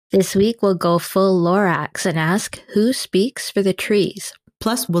This week, we'll go full Lorax and ask who speaks for the trees.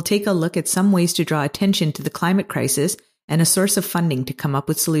 Plus, we'll take a look at some ways to draw attention to the climate crisis and a source of funding to come up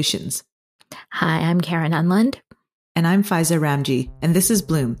with solutions. Hi, I'm Karen Unland. And I'm Faiza Ramji, and this is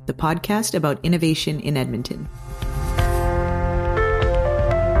Bloom, the podcast about innovation in Edmonton.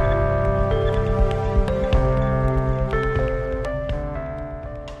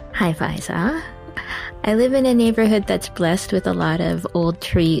 Hi, Faiza. I live in a neighborhood that's blessed with a lot of old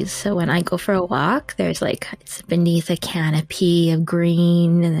trees. So when I go for a walk, it's beneath a canopy of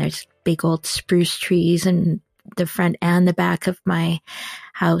green, and there's big old spruce trees in the front and the back of my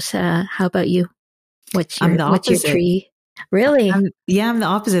house. How about you? What's your tree? Really? I'm the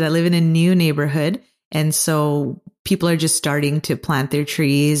opposite. I live in a new neighborhood. And so people are just starting to plant their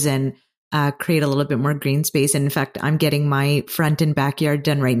trees and create a little bit more green space. And in fact, I'm getting my front and backyard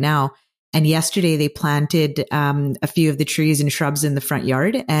done right now. And yesterday they planted a few of the trees and shrubs in the front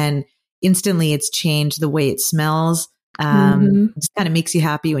yard, and instantly it's changed the way it smells. It just kind of makes you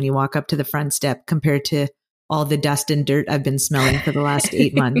happy when you walk up to the front step compared to all the dust and dirt I've been smelling for the last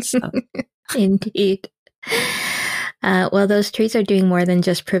 8 months. So. Indeed. Well, those trees are doing more than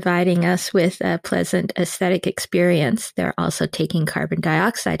just providing us with a pleasant aesthetic experience. They're also taking carbon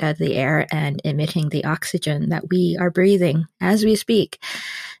dioxide out of the air and emitting the oxygen that we are breathing as we speak.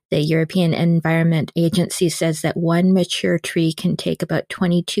 The European Environment Agency says that one mature tree can take about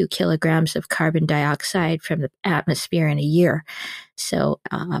 22 kilograms of carbon dioxide from the atmosphere in a year. So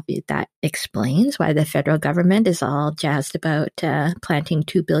that explains why the federal government is all jazzed about planting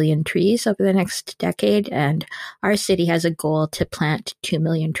 2 billion trees over the next decade. And our city has a goal to plant 2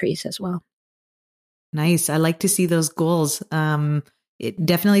 million trees as well. Nice. I like to see those goals.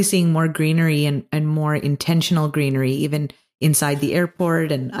 Definitely seeing more greenery and more intentional greenery, even inside the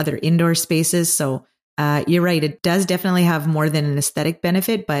airport and other indoor spaces. So you're right. It does definitely have more than an aesthetic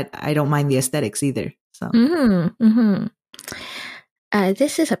benefit, but I don't mind the aesthetics either. So.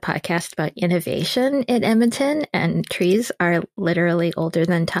 This is a podcast about innovation in Edmonton, and trees are literally older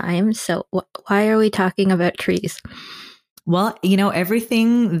than time. So why are we talking about trees? Well,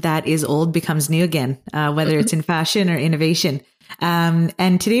 everything that is old becomes new again, whether it's in fashion or innovation.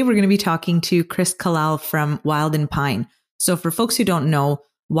 And today we're going to be talking to Chris Kallal from Wild and Pine. So for folks who don't know,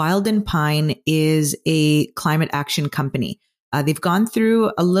 Wild and Pine is a climate action company. They've gone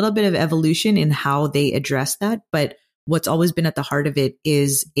through a little bit of evolution in how they address that, but what's always been at the heart of it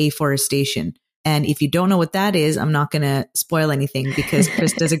is afforestation. And if you don't know what that is, I'm not going to spoil anything because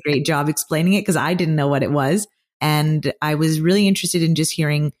Chris does a great job explaining it because I didn't know what it was. And I was really interested in just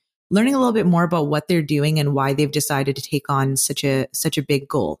learning a little bit more about what they're doing and why they've decided to take on such a big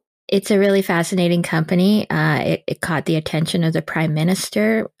goal. It's a really fascinating company. It caught the attention of the Prime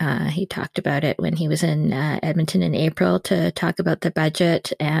Minister. He talked about it when he was in Edmonton in April to talk about the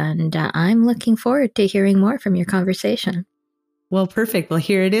budget. And I'm looking forward to hearing more from your conversation. Well, perfect. Well,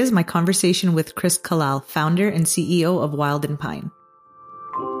 here it is, my conversation with Chris Kallal, founder and CEO of Wild and Pine.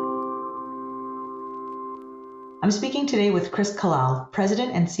 I'm speaking today with Chris Kallal,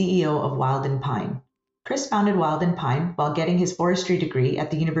 president and CEO of Wild and Pine. Chris founded Wild and Pine while getting his forestry degree at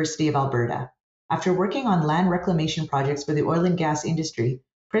the University of Alberta. After working on land reclamation projects for the oil and gas industry,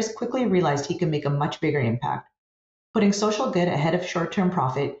 Chris quickly realized he could make a much bigger impact. Putting social good ahead of short-term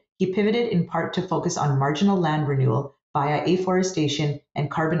profit, he pivoted in part to focus on marginal land renewal via afforestation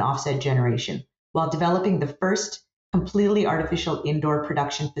and carbon offset generation, while developing the first completely artificial indoor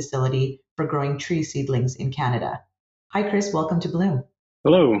production facility for growing tree seedlings in Canada. Hi, Chris. Welcome to Bloom.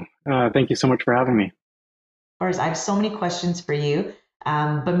 Hello. Thank you so much for having me. Of course, I have so many questions for you,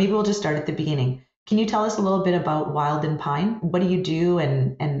 but maybe we'll just start at the beginning. Can you tell us a little bit about Wild and Pine? What do you do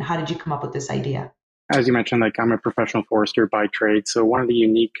and how did you come up with this idea? As you mentioned, I'm a professional forester by trade. So one of the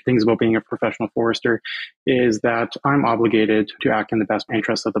unique things about being a professional forester is that I'm obligated to act in the best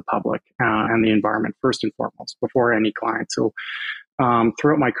interest of the public and the environment first and foremost before any client. So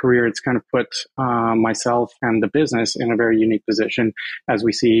throughout my career, it's kind of put myself and the business in a very unique position as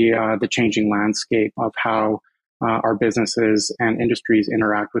we see the changing landscape of how our businesses and industries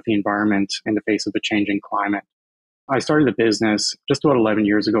interact with the environment in the face of the changing climate. I started a business just about 11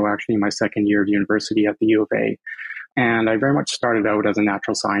 years ago, actually, my second year of university at the U of A. And I very much started out as a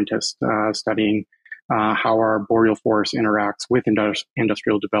natural scientist, studying how our boreal forest interacts with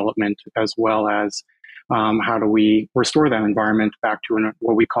industrial development, as well as how do we restore that environment back to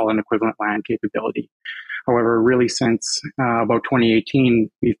what we call an equivalent land capability. However, really since about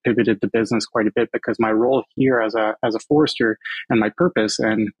 2018, we've pivoted the business quite a bit because my role here as a forester and my purpose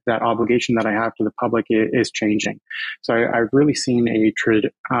and that obligation that I have to the public is changing. So I've really seen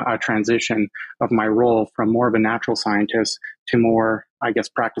a transition of my role from more of a natural scientist to more I guess,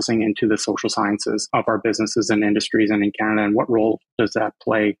 practicing into the social sciences of our businesses and industries and in Canada, and what role does that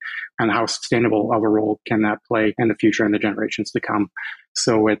play, and how sustainable of a role can that play in the future and the generations to come.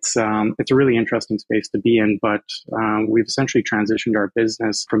 So it's a really interesting space to be in, but we've essentially transitioned our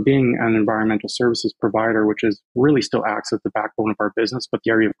business from being an environmental services provider, which is really still acts as the backbone of our business, but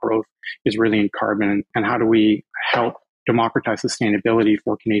the area of growth is really in carbon, and how do we help democratize sustainability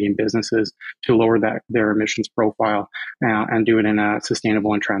for Canadian businesses to lower their emissions profile and do it in a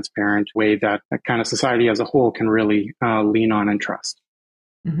sustainable and transparent way that kind of society as a whole can really lean on and trust.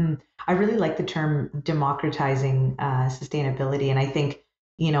 Mm-hmm. I really like the term democratizing sustainability, and I think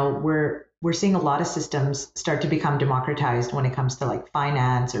we're seeing a lot of systems start to become democratized when it comes to like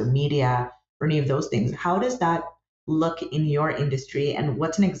finance or media or any of those things. How does that look in your industry, and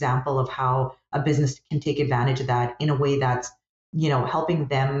what's an example of how a business can take advantage of that in a way that's helping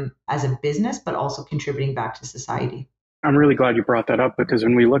them as a business but also contributing back to society? I'm really glad you brought that up, because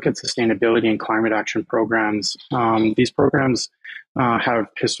when we look at sustainability and climate action programs, these programs have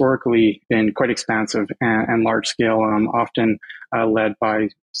historically been quite expansive and large scale, often led by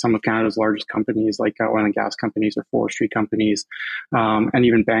some of Canada's largest companies like oil and gas companies or forestry companies, and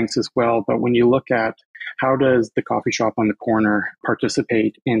even banks as well. But when you look at how does the coffee shop on the corner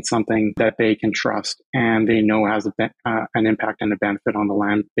participate in something that they can trust and they know has an impact and a benefit on the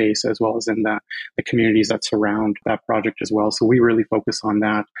land base, as well as in the communities that surround that project as well. So we really focus on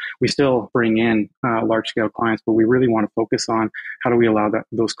that. We still bring in large-scale clients, but we really want to focus on how do we allow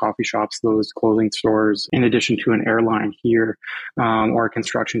those coffee shops, those clothing stores, in addition to an airline here or a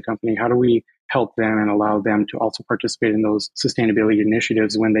construction company, how do we help them and allow them to also participate in those sustainability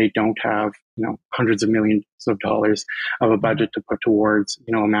initiatives when they don't have, hundreds of millions of dollars of a budget to put towards,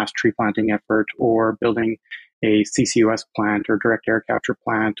 a mass tree planting effort or building a CCUS plant or direct air capture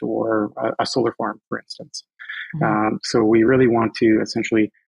plant or a solar farm, for instance. Mm-hmm. So we really want to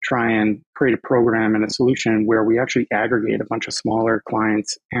essentially try and create a program and a solution where we actually aggregate a bunch of smaller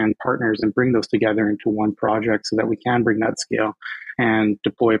clients and partners and bring those together into one project so that we can bring that scale and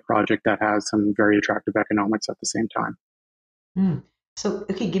deploy a project that has some very attractive economics at the same time. So,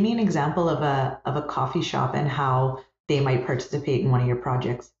 okay, give me an example of a coffee shop and how they might participate in one of your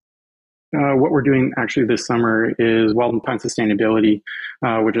projects. What we're doing actually this summer is Wild and Pine Sustainability,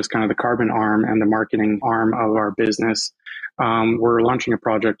 which is kind of the carbon arm and the marketing arm of our business. We're launching a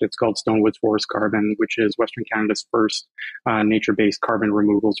project. It's called Stonewoods Forest Carbon, which is Western Canada's first nature-based carbon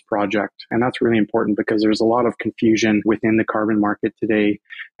removals project. And that's really important because there's a lot of confusion within the carbon market today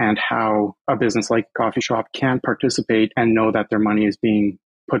and how a business like a coffee shop can participate and know that their money is being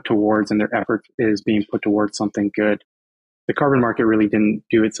put towards and their effort is being put towards something good. The carbon market really didn't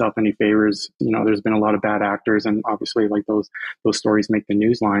do itself any favors. There's been a lot of bad actors, and obviously like those stories make the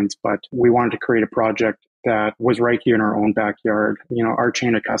news lines, but we wanted to create a project that was right here in our own backyard. Our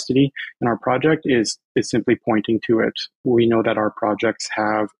chain of custody in our project is simply pointing to it. We know that our projects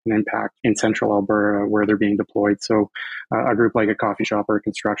have an impact in central Alberta where they're being deployed. So a group like a coffee shop or a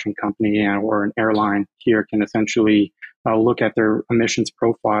construction company or an airline here can essentially look at their emissions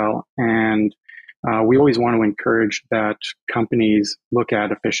profile, and we always want to encourage that companies look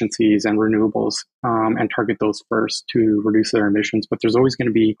at efficiencies and renewables and target those first to reduce their emissions. But there's always going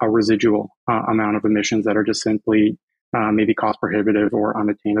to be a residual amount of emissions that are just simply maybe cost prohibitive or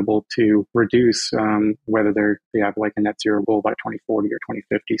unattainable to reduce, whether they have like a net zero goal by 2040 or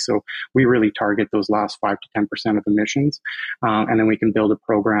 2050. So we really target those last 5 to 10% of emissions. And then we can build a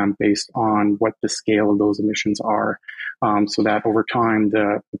program based on what the scale of those emissions are. So that over time,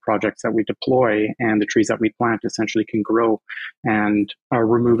 the projects that we deploy and the trees that we plant essentially can grow and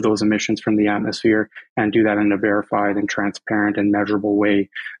remove those emissions from the atmosphere and do that in a verified and transparent and measurable way.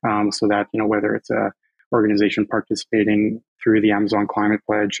 So that, whether it's a organization participating through the Amazon Climate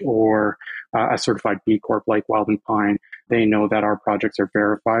Pledge or a certified B Corp like Wild and Pine, they know that our projects are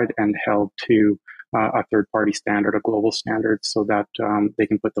verified and held to a third-party standard, a global standard, so that they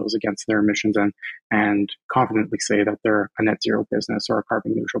can put those against their emissions and confidently say that they're a net zero business or a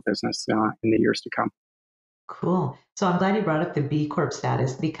carbon neutral business in the years to come. Cool. So I'm glad you brought up the B Corp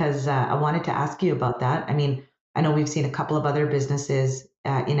status because I wanted to ask you about that. I mean, I know we've seen a couple of other businesses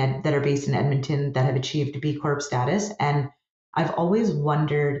that are based in Edmonton that have achieved B Corp status, and I've always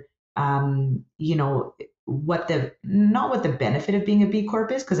wondered, what the benefit of being a B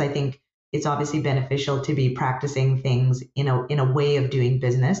Corp is, because I think it's obviously beneficial to be practicing things in a way of doing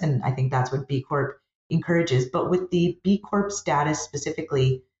business, and I think that's what B Corp encourages. But with the B Corp status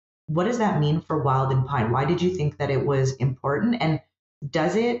specifically, what does that mean for Wild and Pine? Why did you think that it was important? And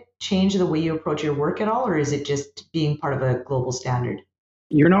does it change the way you approach your work at all, or is it just being part of a global standard?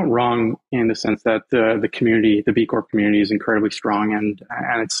 You're not wrong in the sense that the community, the B Corp community, is incredibly strong, and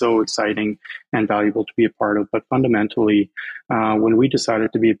it's so exciting and valuable to be a part of. But fundamentally, when we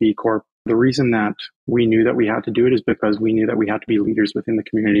decided to be a B Corp, the reason that we knew that we had to do it is because we knew that we had to be leaders within the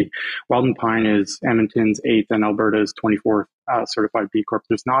community. Wild and Pine is Edmonton's 8th and Alberta's 24th certified B Corp.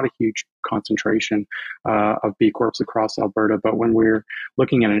 There's not a huge concentration of B Corps across Alberta, but when we're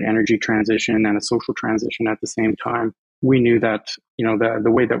looking at an energy transition and a social transition at the same time, we knew that,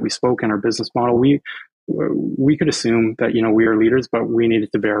 the way that we spoke in our business model, we could assume that, we are leaders, but we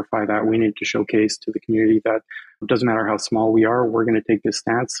needed to verify that. We needed to showcase to the community that it doesn't matter how small we are, we're going to take this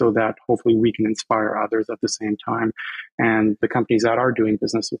stance so that hopefully we can inspire others at the same time. And the companies that are doing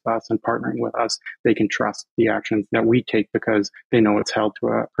business with us and partnering with us, they can trust the actions that we take because they know it's held to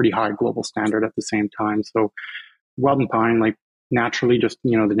a pretty high global standard at the same time. So Wild and Pine, naturally, just,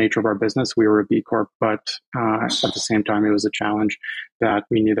 the nature of our business, we were a B Corp, but at the same time, it was a challenge that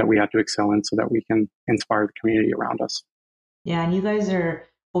we knew that we had to excel in so that we can inspire the community around us. Yeah, and you guys are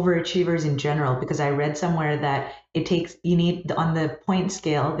overachievers in general, because I read somewhere that you need on the point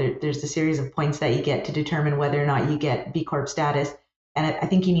scale, there's a series of points that you get to determine whether or not you get B Corp status. And I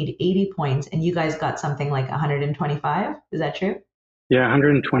think you need 80 points, and you guys got something like 125. Is that true? Yeah,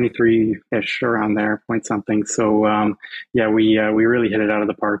 123-ish around there, point something. So we really hit it out of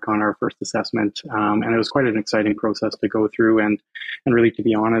the park on our first assessment, and it was quite an exciting process to go through. And really, to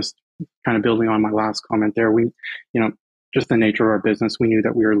be honest, kind of building on my last comment there, we, just the nature of our business, we knew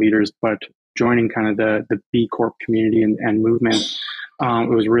that we were leaders, but joining kind of the B Corp community and movement,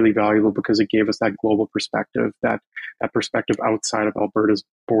 it was really valuable because it gave us that global perspective, that perspective outside of Alberta's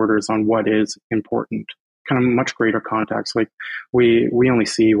borders on what is important. Kind of much greater context. Like we only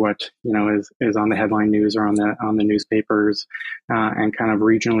see what is on the headline news or on the newspapers, and kind of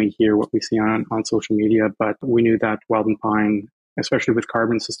regionally hear what we see on social media. But we knew that Wild and Pine, especially with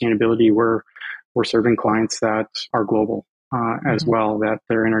carbon sustainability, we're serving clients that are global as well, that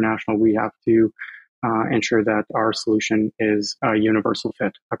they're international. We have to ensure that our solution is a universal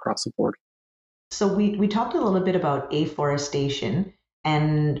fit across the board. So we talked a little bit about afforestation,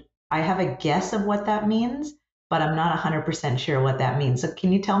 and I have a guess of what that means, but I'm not 100% sure what that means. So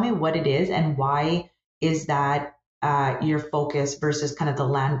can you tell me what it is, and why is that your focus versus kind of the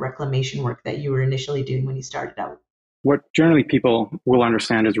land reclamation work that you were initially doing when you started out? What generally people will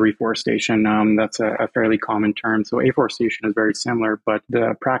understand is reforestation. That's a fairly common term. So afforestation is very similar, but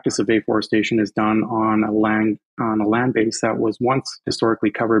the practice of afforestation is done on a land base that was once historically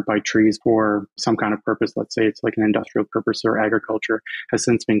covered by trees for some kind of purpose. Let's say it's like an industrial purpose or agriculture, has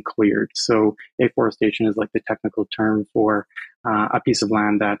since been cleared. So afforestation is like the technical term for a piece of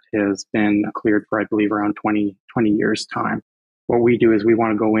land that has been cleared for, I believe, around 20 years' time. What we do is we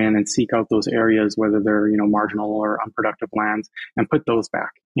want to go in and seek out those areas, whether they're, marginal or unproductive lands, and put those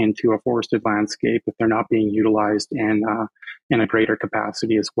back into a forested landscape if they're not being utilized in a greater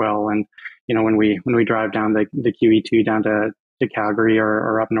capacity as well. And, when we drive down the QE2 down to Calgary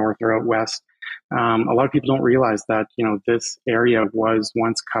or up north or out west, a lot of people don't realize that, this area was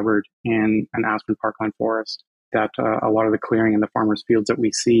once covered in an aspen parkland forest, that a lot of the clearing in the farmers' fields that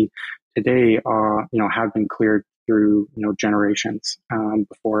we see today have been cleared through generations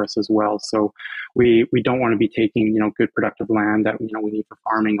before us as well. So we don't want to be taking good productive land that we need for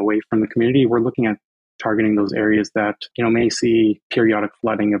farming away from the community. We're looking at targeting those areas that may see periodic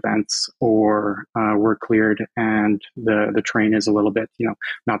flooding events, or were cleared and the terrain is a little bit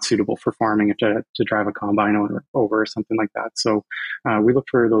not suitable for farming, to drive a combine over or something like that. So we look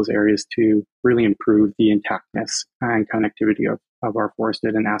for those areas to really improve the intactness and connectivity of our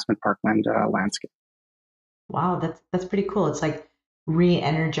forested and aspen parkland landscape. Wow, that's pretty cool. It's like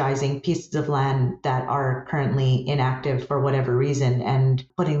re-energizing pieces of land that are currently inactive for whatever reason, and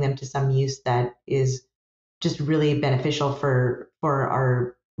putting them to some use that is just really beneficial for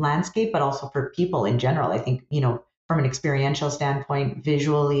our landscape, but also for people in general. I think, from an experiential standpoint,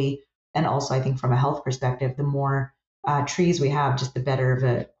 visually, and also I think from a health perspective, the more trees we have, just the better of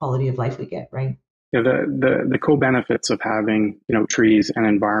a quality of life we get, right? Yeah, the co-benefits of having trees and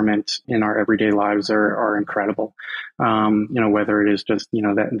environment in our everyday lives are incredible. Whether it is just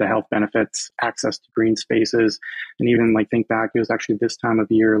the health benefits, access to green spaces, and even think back, it was actually this time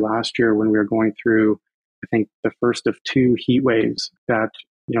of year last year when we were going through, I think, the first of 2 heat waves that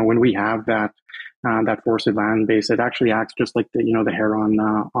when we have that forested land base, it actually acts just like the hair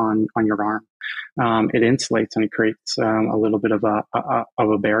on your arm. It insulates and it creates a little bit of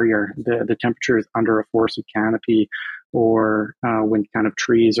a barrier. The temperatures under a forested canopy or when kind of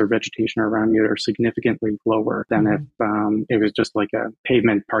trees or vegetation around you are significantly lower than if it was just like a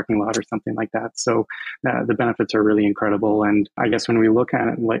pavement parking lot or something like that. So the benefits are really incredible. And I guess when we look at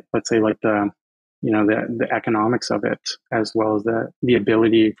it, like, let's say like the economics of it, as well as the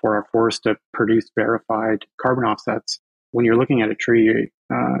ability for our forest to produce verified carbon offsets. When you're looking at a tree,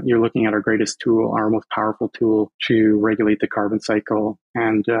 you're looking at our greatest tool, our most powerful tool to regulate the carbon cycle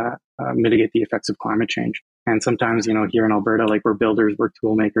and mitigate the effects of climate change. And sometimes, here in Alberta, like we're builders, we're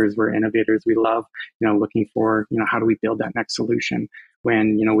tool makers, we're innovators. We love, looking for, how do we build that next solution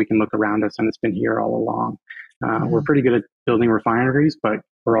when, we can look around us and it's been here all along. We're pretty good at building refineries, but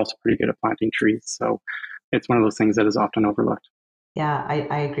we're also pretty good at planting trees. So it's one of those things that is often overlooked. Yeah,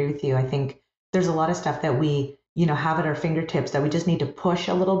 I agree with you. I think there's a lot of stuff that we, have at our fingertips that we just need to push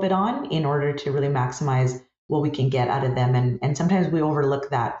a little bit on in order to really maximize what we can get out of them. And sometimes we overlook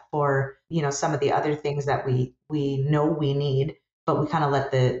that for, some of the other things that we know we need, but we kind of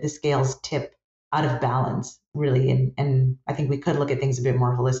let the scales tip out of balance, really. And I think we could look at things a bit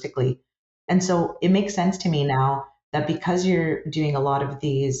more holistically. And so it makes sense to me now that because you're doing a lot of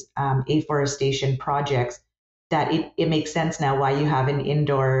these afforestation projects, that it makes sense now why you have an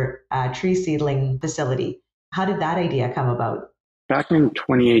indoor tree seedling facility. How did that idea come about? Back in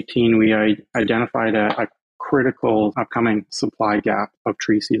 2018, we identified a critical upcoming supply gap of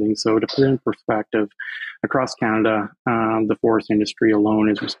tree seedlings. So to put it in perspective, across Canada, the forest industry alone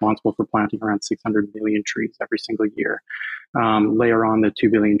is responsible for planting around 600 million trees every single year. Layer on the 2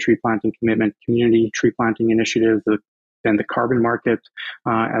 billion tree planting commitment, community tree planting initiatives, then the carbon market,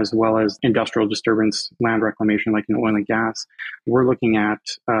 as well as industrial disturbance, land reclamation like in oil and gas, we're looking at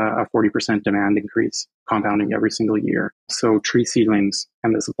a 40% demand increase compounding every single year. So tree seedlings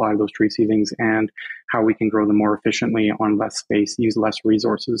and the supply of those tree seedlings and how we can grow them more efficiently on less space, use less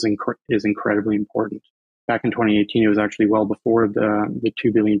resources is incredibly important. Back in 2018, it was actually well before the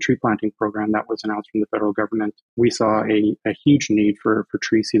 2 billion tree planting program that was announced from the federal government. We saw a huge need for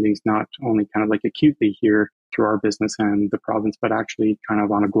tree seedlings, not only kind of like acutely here through our business and the province, but actually kind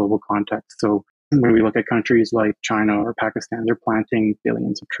of on a global context. So when we look at countries like China or Pakistan, they're planting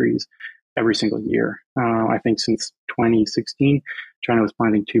billions of trees every single year. I think since 2016, China was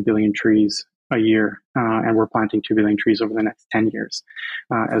planting 2 billion trees a year, and we're planting 2 billion trees over the next 10 years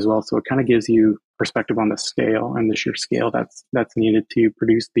as well. So it kind of gives you perspective on the scale and the sheer scale that's needed to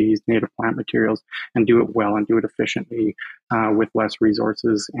produce these native plant materials and do it well and do it efficiently with less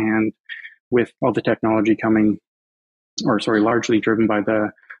resources and with all the technology coming, largely driven by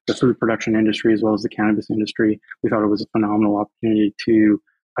the food production industry as well as the cannabis industry. We thought it was a phenomenal opportunity to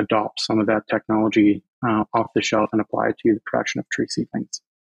adopt some of that technology off the shelf and apply it to the production of tree seedlings.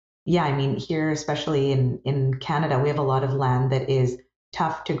 Yeah, I mean, here, especially in Canada, we have a lot of land that is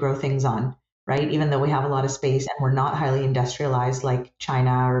tough to grow things on, right? Even though we have a lot of space and we're not highly industrialized like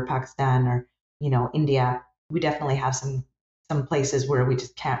China or Pakistan or, India, we definitely have some places where we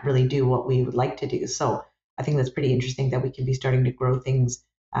just can't really do what we would like to do. So I think that's pretty interesting that we can be starting to grow things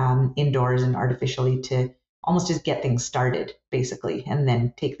indoors and artificially to almost just get things started, basically, and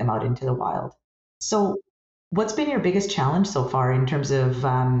then take them out into the wild. So what's been your biggest challenge so far in terms of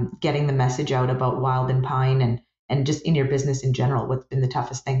getting the message out about Wild and Pine and just in your business in general? What's been the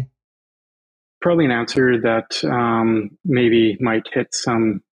toughest thing? Probably an answer that maybe might hit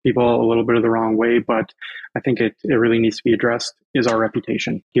some people a little bit of the wrong way, but I think it really needs to be addressed is our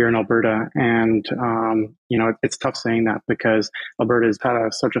reputation here in Alberta. And, it's tough saying that because Alberta has had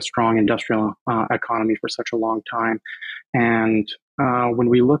such a strong industrial economy for such a long time. And when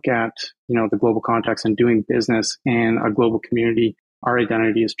we look at, the global context and doing business in a global community, our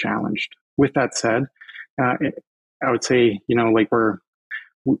identity is challenged. With that said, I would say,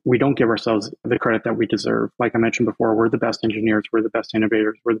 we don't give ourselves the credit that we deserve. Like I mentioned before, we're the best engineers, we're the best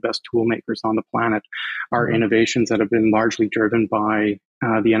innovators, we're the best tool makers on the planet. Our innovations that have been largely driven by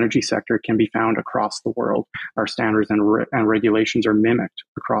the energy sector can be found across the world. Our standards and regulations are mimicked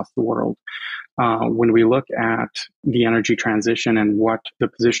across the world. When we look at the energy transition and what the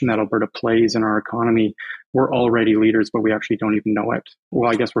position that Alberta plays in our economy, we're already leaders, but we actually don't even know it. Well,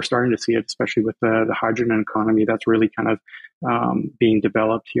 I guess we're starting to see it, especially with the hydrogen economy that's really kind of being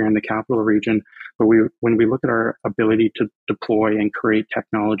developed here in the capital region. But when we look at our ability to deploy and create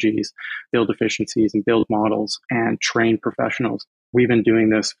technologies, build efficiencies and build models and train professionals, we've been doing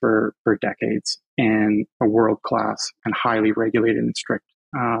this for decades in a world-class and highly regulated and strict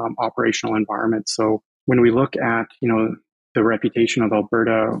operational environment. So when we look at, the reputation of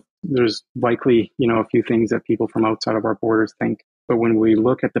Alberta, there's likely, a few things that people from outside of our borders think. But when we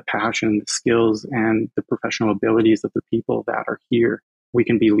look at the passion, the skills, and the professional abilities of the people that are here, we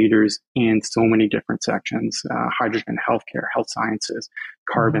can be leaders in so many different sections: hydrogen, healthcare, health sciences,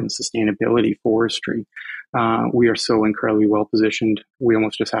 carbon, sustainability, forestry. We are so incredibly well positioned. We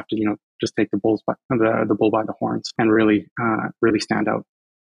almost just have to, just take the bull by the horns and really stand out.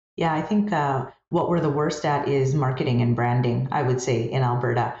 Yeah, I think what we're the worst at is marketing and branding, I would say, in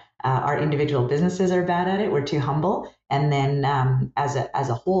Alberta. Our individual businesses are bad at it. We're too humble. And then as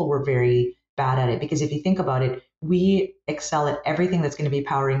a whole, we're very bad at it. Because if you think about it, we excel at everything that's going to be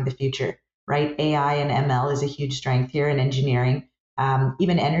powering the future, right? AI and ML is a huge strength here in engineering,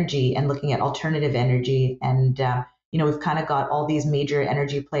 even energy and looking at alternative energy. And, we've kind of got all these major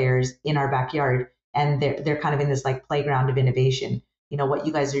energy players in our backyard, and they're kind of in this like playground of innovation. What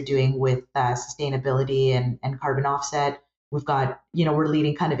you guys are doing with sustainability and carbon offset. We've got, we're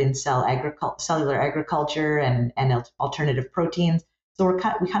leading kind of in cellular agriculture and alternative proteins. So we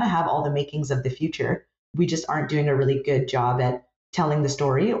kind of have all the makings of the future. We just aren't doing a really good job at telling the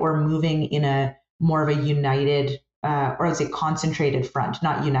story or moving in a more of a united, or I'd say concentrated front,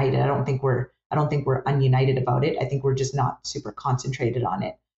 not united. I don't think we're ununited about it. I think we're just not super concentrated on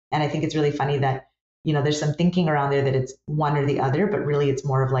it. And I think it's really funny that there's some thinking around there that it's one or the other, but really it's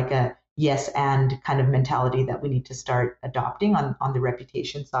more of like a yes and kind of mentality that we need to start adopting on the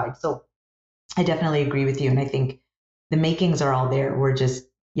reputation side. So I definitely agree with you. And I think the makings are all there. We're just,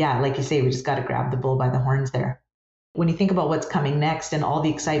 like you say, we just got to grab the bull by the horns there. When you think about what's coming next and all the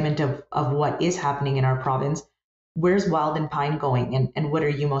excitement of what is happening in our province, where's Wild and Pine going, and what are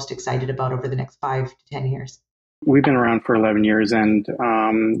you most excited about over the next 5 to 10 years? We've been around for 11 years, and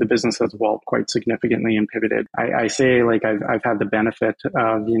the business has evolved quite significantly and pivoted. I say, like, I've had the benefit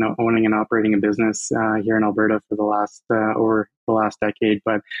of owning and operating a business here in Alberta for the last over the last decade,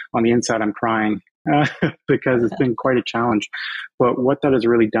 but on the inside I'm crying because it's been quite a challenge. But what that has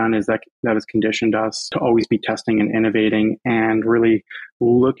really done is that has conditioned us to always be testing and innovating and really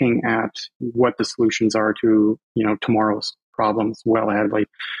looking at what the solutions are to tomorrow's problems well ahead. Like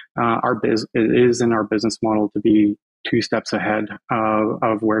it is in our business model to be 2 steps ahead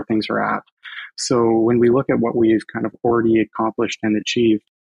of where things are at. So when we look at what we've kind of already accomplished and achieved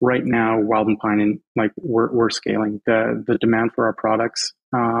right now, Wild and Pine, and like we're scaling the demand for our products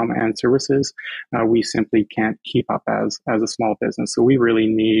and services. We simply can't keep up as a small business. So we really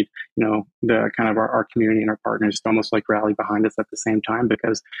need the kind of our community and our partners to almost like rally behind us at the same time,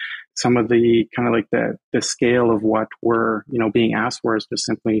 because some of the kind of like the scale of what we're being asked for is just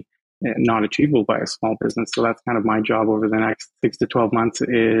simply not achievable by a small business. So that's kind of my job over the next 6 to 12 months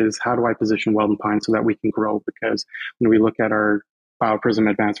is how do I position Wild and Pine so that we can grow? Because when we look at our BioPrism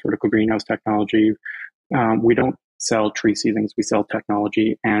Advanced Vertical Greenhouse technology, we don't sell tree seedlings, we sell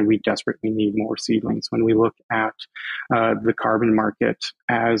technology, and we desperately need more seedlings. When we look at the carbon market,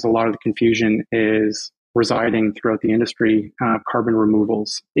 as a lot of the confusion is residing throughout the industry, carbon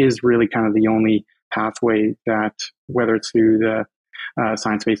removals is really kind of the only pathway that, whether it's through the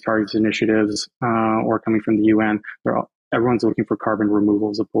science-based targets initiatives or coming from the UN, everyone's looking for carbon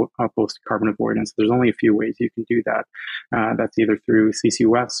removals opposed to carbon avoidance. There's only a few ways you can do that. That's either through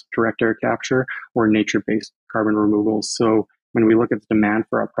CCUS, direct air capture, or nature-based carbon removals. So when we look at the demand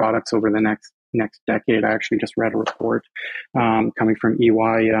for our products over the next decade, I actually just read a report coming from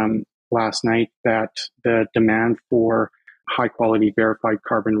EY last night that the demand for high-quality verified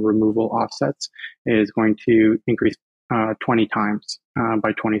carbon removal offsets is going to increase 20 times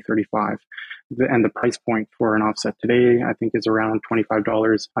by 2035. And the price point for an offset today, I think, is around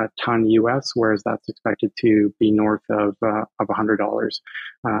 $25 a ton US, whereas that's expected to be north of $100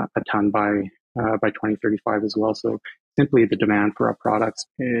 a ton by 2035 as well. So simply the demand for our products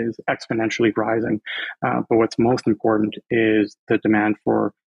is exponentially rising. But what's most important is the demand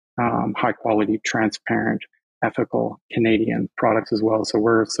for high quality, transparent, ethical Canadian products as well. So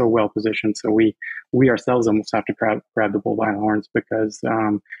we're so well positioned. So we ourselves almost have to grab the bull by the horns, because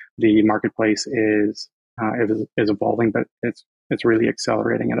the marketplace is evolving, but it's really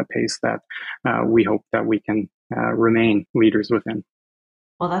accelerating at a pace that we hope that we can remain leaders within.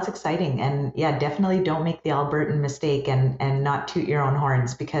 Well, that's exciting. And yeah, definitely don't make the Albertan mistake and not toot your own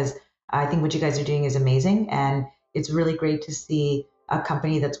horns, because I think what you guys are doing is amazing. And it's really great to see a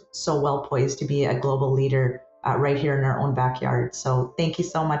company that's so well poised to be a global leader right here in our own backyard. So thank you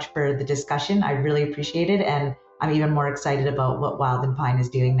so much for the discussion. I really appreciate it. And I'm even more excited about what Wild and Pine is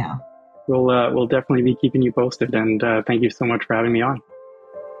doing now. We'll definitely be keeping you posted. And thank you so much for having me on.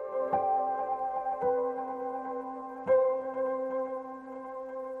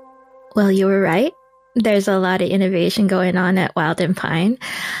 Well, you were right. There's a lot of innovation going on at Wild and Pine.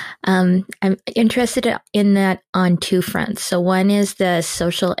 I'm interested in that on two fronts. So one is the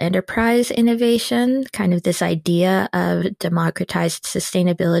social enterprise innovation, kind of this idea of democratized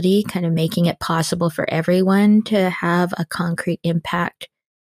sustainability, kind of making it possible for everyone to have a concrete impact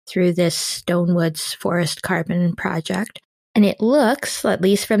through this Stonewoods Forest Carbon project. And it looks, at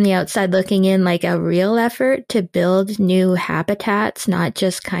least from the outside looking in, like a real effort to build new habitats, not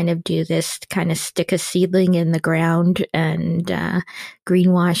just kind of do this kind of stick a seedling in the ground and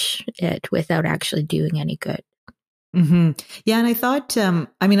greenwash it without actually doing any good. Mm-hmm. Yeah. And I thought,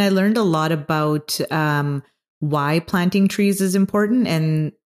 I learned a lot about why planting trees is important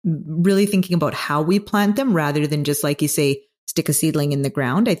and really thinking about how we plant them rather than just, like you say, stick a seedling in the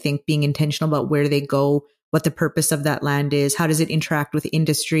ground. I think being intentional about where they go, what the purpose of that land is, how does it interact with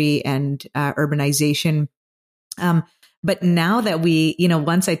industry and urbanization. But now that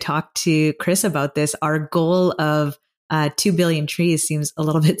once I talked to Chris about this, our goal of 2 billion trees seems a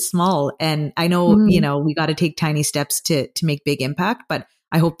little bit small. And I know, we got to take tiny steps to make big impact, but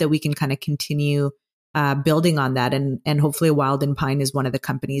I hope that we can kind of continue building on that. And hopefully Wild and Pine is one of the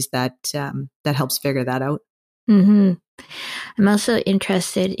companies that helps figure that out. Mm-hmm. I'm also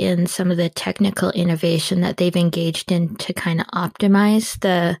interested in some of the technical innovation that they've engaged in to kind of optimize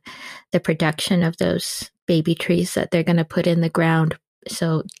the production of those baby trees that they're going to put in the ground.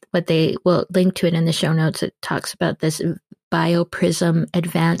 So what they will link to it in the show notes, it talks about this BioPrism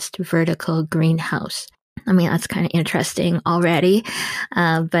advanced vertical greenhouse. I mean, that's kind of interesting already,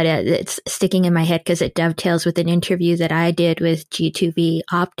 but it's sticking in my head because it dovetails with an interview that I did with G2V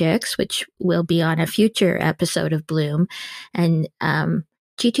Optics, which will be on a future episode of Bloom. And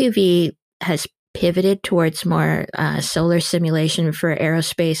G2V has pivoted towards more solar simulation for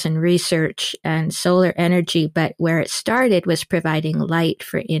aerospace and research and solar energy, but where it started was providing light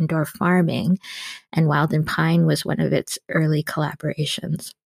for indoor farming, and Wild and Pine was one of its early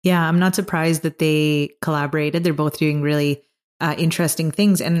collaborations. Yeah, I'm not surprised that they collaborated. They're both doing really interesting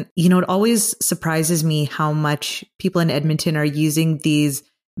things. And, it always surprises me how much people in Edmonton are using these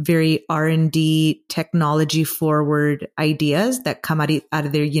very R&D technology forward ideas that come out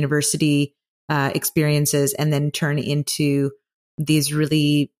of their university experiences and then turn into these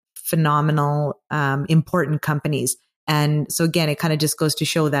really phenomenal, important companies. And so again, it kind of just goes to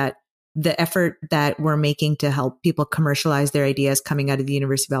show that the effort that we're making to help people commercialize their ideas coming out of the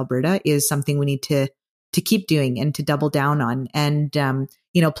University of Alberta is something we need to keep doing and to double down on. And,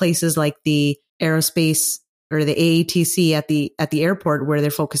 places like the aerospace or the AATC at the airport where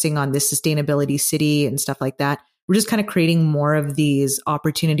they're focusing on this sustainability city and stuff like that. We're just kind of creating more of these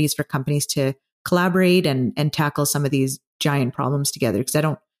opportunities for companies to collaborate and tackle some of these giant problems together, because I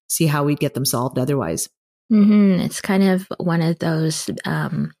don't see how we'd get them solved otherwise. Mm-hmm. It's kind of one of those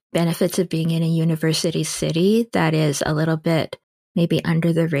benefits of being in a university city that is a little bit maybe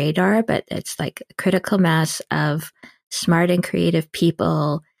under the radar, but it's like a critical mass of smart and creative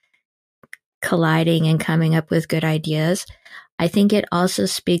people colliding and coming up with good ideas. I think it also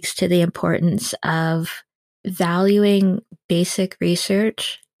speaks to the importance of valuing basic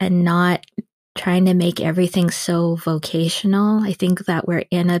research and not trying to make everything so vocational. I think that we're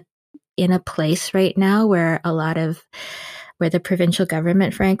in a place right now where where the provincial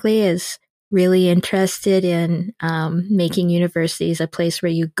government, frankly, is really interested in making universities a place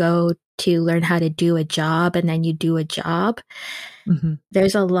where you go to learn how to do a job and then you do a job. Mm-hmm.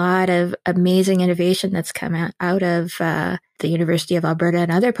 There's a lot of amazing innovation that's come out of the University of Alberta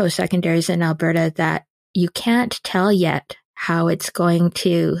and other post-secondaries in Alberta that you can't tell yet how it's going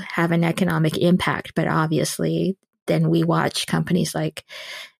to have an economic impact. But obviously, then we watch companies like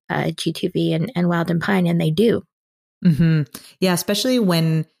G2V and Wild and Pine, and they do. Mm-hmm. Yeah, especially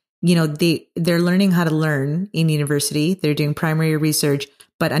when, they're learning how to learn in university. They're doing primary research,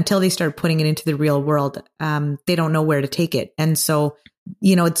 but until they start putting it into the real world, they don't know where to take it. And so,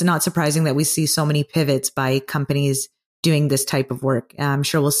 it's not surprising that we see so many pivots by companies doing this type of work. I'm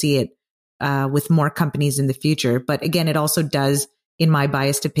sure we'll see it with more companies in the future. But again, it also does, in my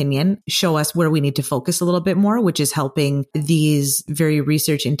biased opinion, show us where we need to focus a little bit more, which is helping these very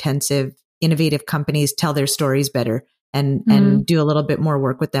research intensive, innovative companies tell their stories better and do a little bit more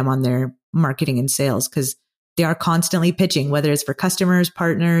work with them on their marketing and sales, because they are constantly pitching, whether it's for customers,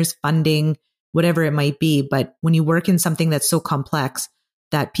 partners, funding, whatever it might be. But when you work in something that's so complex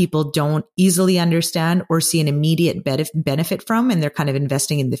that people don't easily understand or see an immediate benefit from, and they're kind of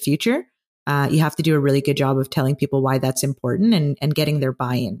investing in the future, you have to do a really good job of telling people why that's important and getting their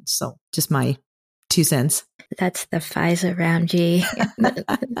buy-in. So just my 2 cents. That's the Faiza Ramji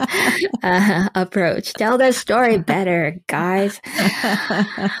approach. Tell the story better, guys.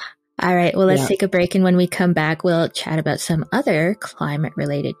 All right. Well, let's Yeah. take a break. And when we come back, we'll chat about some other climate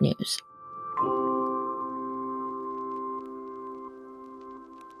related news.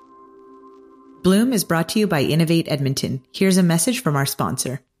 Bloom is brought to you by Innovate Edmonton. Here's a message from our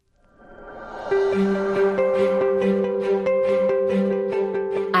sponsor.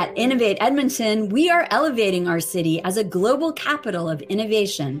 At Innovate Edmonton, we are elevating our city as a global capital of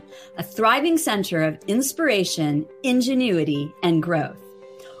innovation, a thriving center of inspiration, ingenuity, and growth.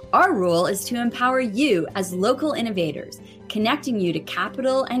 Our role is to empower you as local innovators, connecting you to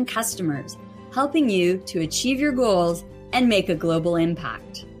capital and customers, helping you to achieve your goals and make a global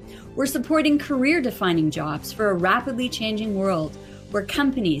impact. We're supporting career-defining jobs for a rapidly changing world where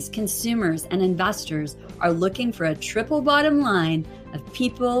companies, consumers, and investors are looking for a triple bottom line of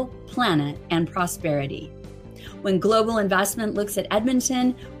people, planet, and prosperity. When global investment looks at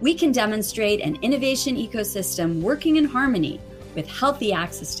Edmonton, we can demonstrate an innovation ecosystem working in harmony with healthy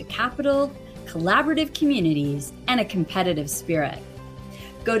access to capital, collaborative communities, and a competitive spirit.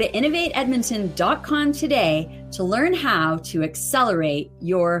 Go to innovateedmonton.com today to learn how to accelerate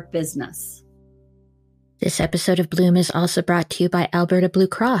your business. This episode of Bloom is also brought to you by Alberta Blue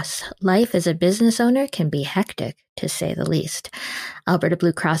Cross. Life as a business owner can be hectic, to say the least. Alberta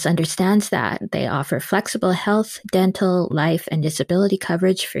Blue Cross understands that. They offer flexible health, dental, life, and disability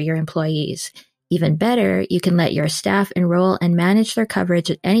coverage for your employees. Even better, you can let your staff enroll and manage their coverage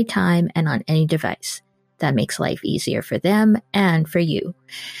at any time and on any device. That makes life easier for them and for you.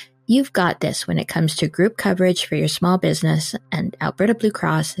 You've got this when it comes to group coverage for your small business, and Alberta Blue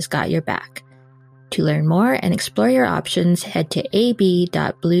Cross has got your back. To learn more and explore your options, head to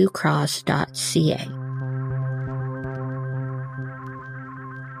ab.bluecross.ca.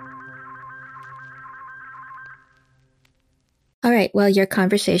 All right. Well, your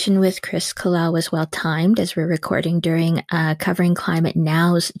conversation with Chris Khalal was well timed as we're recording during Covering Climate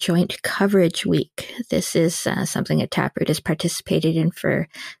Now's Joint Coverage Week. This is something that Taproot has participated in for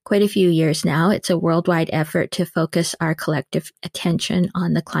quite a few years now. It's a worldwide effort to focus our collective attention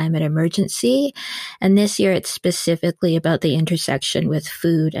on the climate emergency. And this year, it's specifically about the intersection with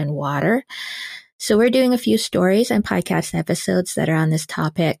food and water. So we're doing a few stories and podcast episodes that are on this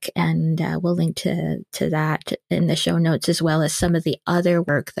topic, and we'll link to that in the show notes, as well as some of the other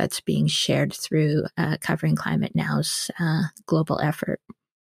work that's being shared through Covering Climate Now's global effort.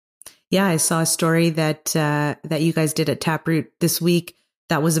 Yeah, I saw a story that you guys did at Taproot this week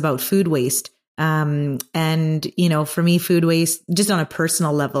that was about food waste. And, you know, for me, food waste, just on a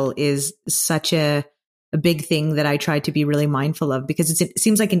personal level, is such a big thing that I try to be really mindful of, because it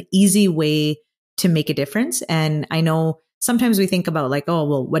seems like an easy way to make a difference. And I know sometimes we think about like, oh,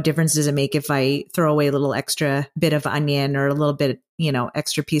 well, what difference does it make if I throw away a little extra bit of onion or a little bit, you know,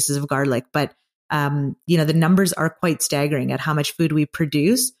 extra pieces of garlic? But, you know, the numbers are quite staggering at how much food we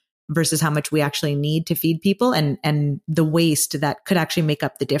produce versus how much we actually need to feed people, and the waste that could actually make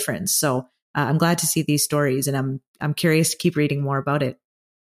up the difference. So I'm glad to see these stories, and I'm curious to keep reading more about it.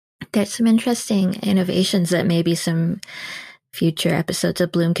 There's some interesting innovations that maybe some future episodes of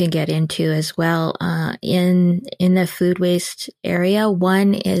Bloom can get into as well. In the food waste area,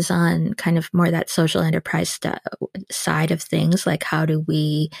 one is on kind of more that social enterprise side of things, like how do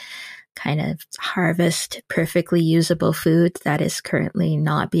we kind of harvest perfectly usable food that is currently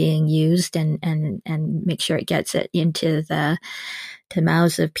not being used, and make sure it gets it into the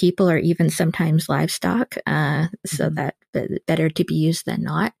mouths of people or even sometimes livestock, so that better to be used than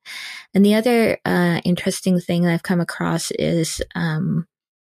not. And the other interesting thing that I've come across is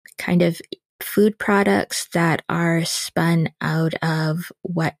kind of food products that are spun out of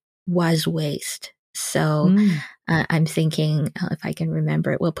what was waste. So I'm thinking, if I can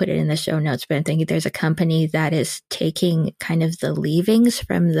remember it, we'll put it in the show notes, but I'm thinking there's a company that is taking kind of the leavings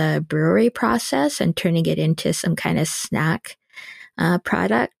from the brewery process and turning it into some kind of snack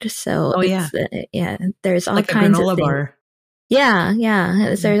product. So there's all like kinds a granola of things. bar.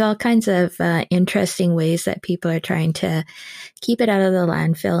 Yeah. There's all kinds of interesting ways that people are trying to keep it out of the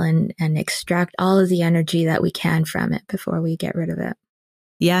landfill and extract all of the energy that we can from it before we get rid of it.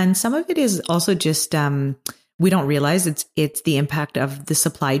 Yeah. And some of it is also just, we don't realize it's the impact of the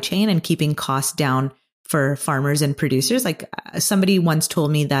supply chain and keeping costs down for farmers and producers. Like somebody once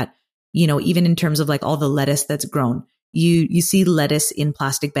told me that, you know, even in terms of like all the lettuce that's grown, you see lettuce in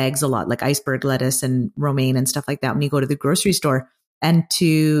plastic bags a lot, like iceberg lettuce and romaine and stuff like that when you go to the grocery store. And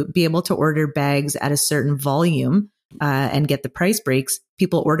to be able to order bags at a certain volume and get the price breaks,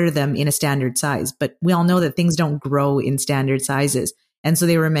 people order them in a standard size. But we all know that things don't grow in standard sizes. And so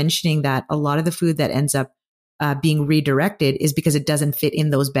they were mentioning that a lot of the food that ends up being redirected is because it doesn't fit in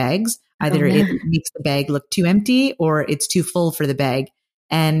those bags. Either it makes the bag look too empty or it's too full for the bag.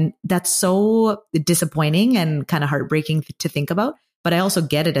 And that's so disappointing and kind of heartbreaking to think about. But I also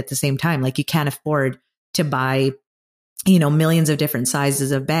get it at the same time. Like, you can't afford to buy, millions of different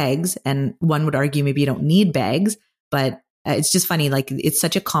sizes of bags. And one would argue maybe you don't need bags, but it's just funny. Like, it's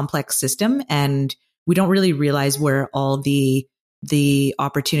such a complex system, and we don't really realize where all the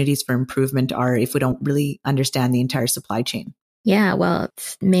opportunities for improvement are if we don't really understand the entire supply chain. Yeah, well,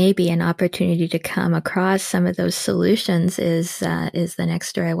 it's maybe an opportunity to come across some of those solutions is the next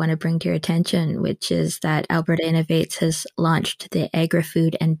story I want to bring to your attention, which is that Alberta Innovates has launched the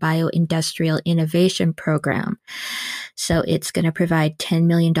Agri-Food and Bioindustrial Innovation Program. So it's going to provide $10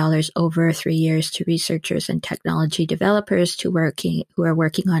 million over 3 years to researchers and technology developers who are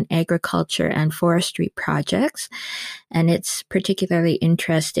working on agriculture and forestry projects. And it's particularly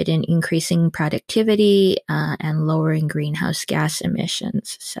interested in increasing productivity and lowering greenhouse gas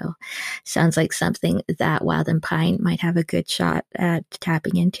emissions. So sounds like something that Wild and Pine might have a good shot at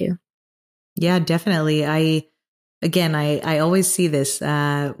tapping into. Yeah, definitely. I always see this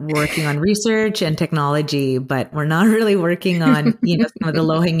working on research and technology, but we're not really working on, some of the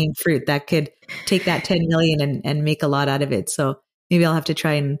low hanging fruit that could take that 10 million and make a lot out of it. So maybe I'll have to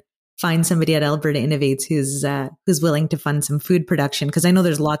try and find somebody at Alberta Innovates who's willing to fund some food production, because I know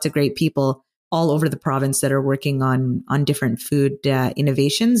there's lots of great people all over the province that are working on different food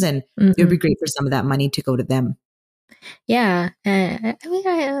innovations, and it would be great for some of that money to go to them. Yeah. I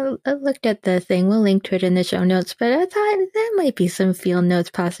looked at the thing. We'll link to it in the show notes, but I thought there might be some field notes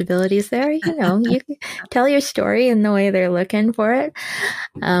possibilities there. You can tell your story in the way they're looking for it.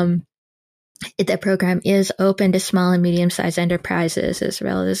 The program is open to small and medium-sized enterprises, as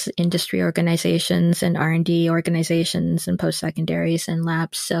well as industry organizations and R&D organizations and post-secondaries and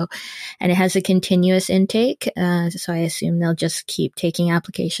labs. And it has a continuous intake. So I assume they'll just keep taking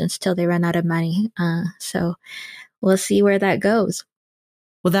applications till they run out of money. So we'll see where that goes.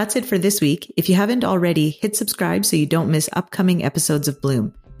 Well, that's it for this week. If you haven't already, hit subscribe so you don't miss upcoming episodes of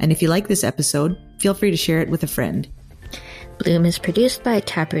Bloom. And if you like this episode, feel free to share it with a friend. Bloom is produced by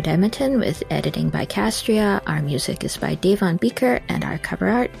Taproot Edmonton with editing by Castria. Our music is by Davon Beaker, and our cover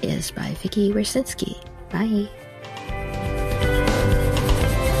art is by Vicky Wersinski. Bye.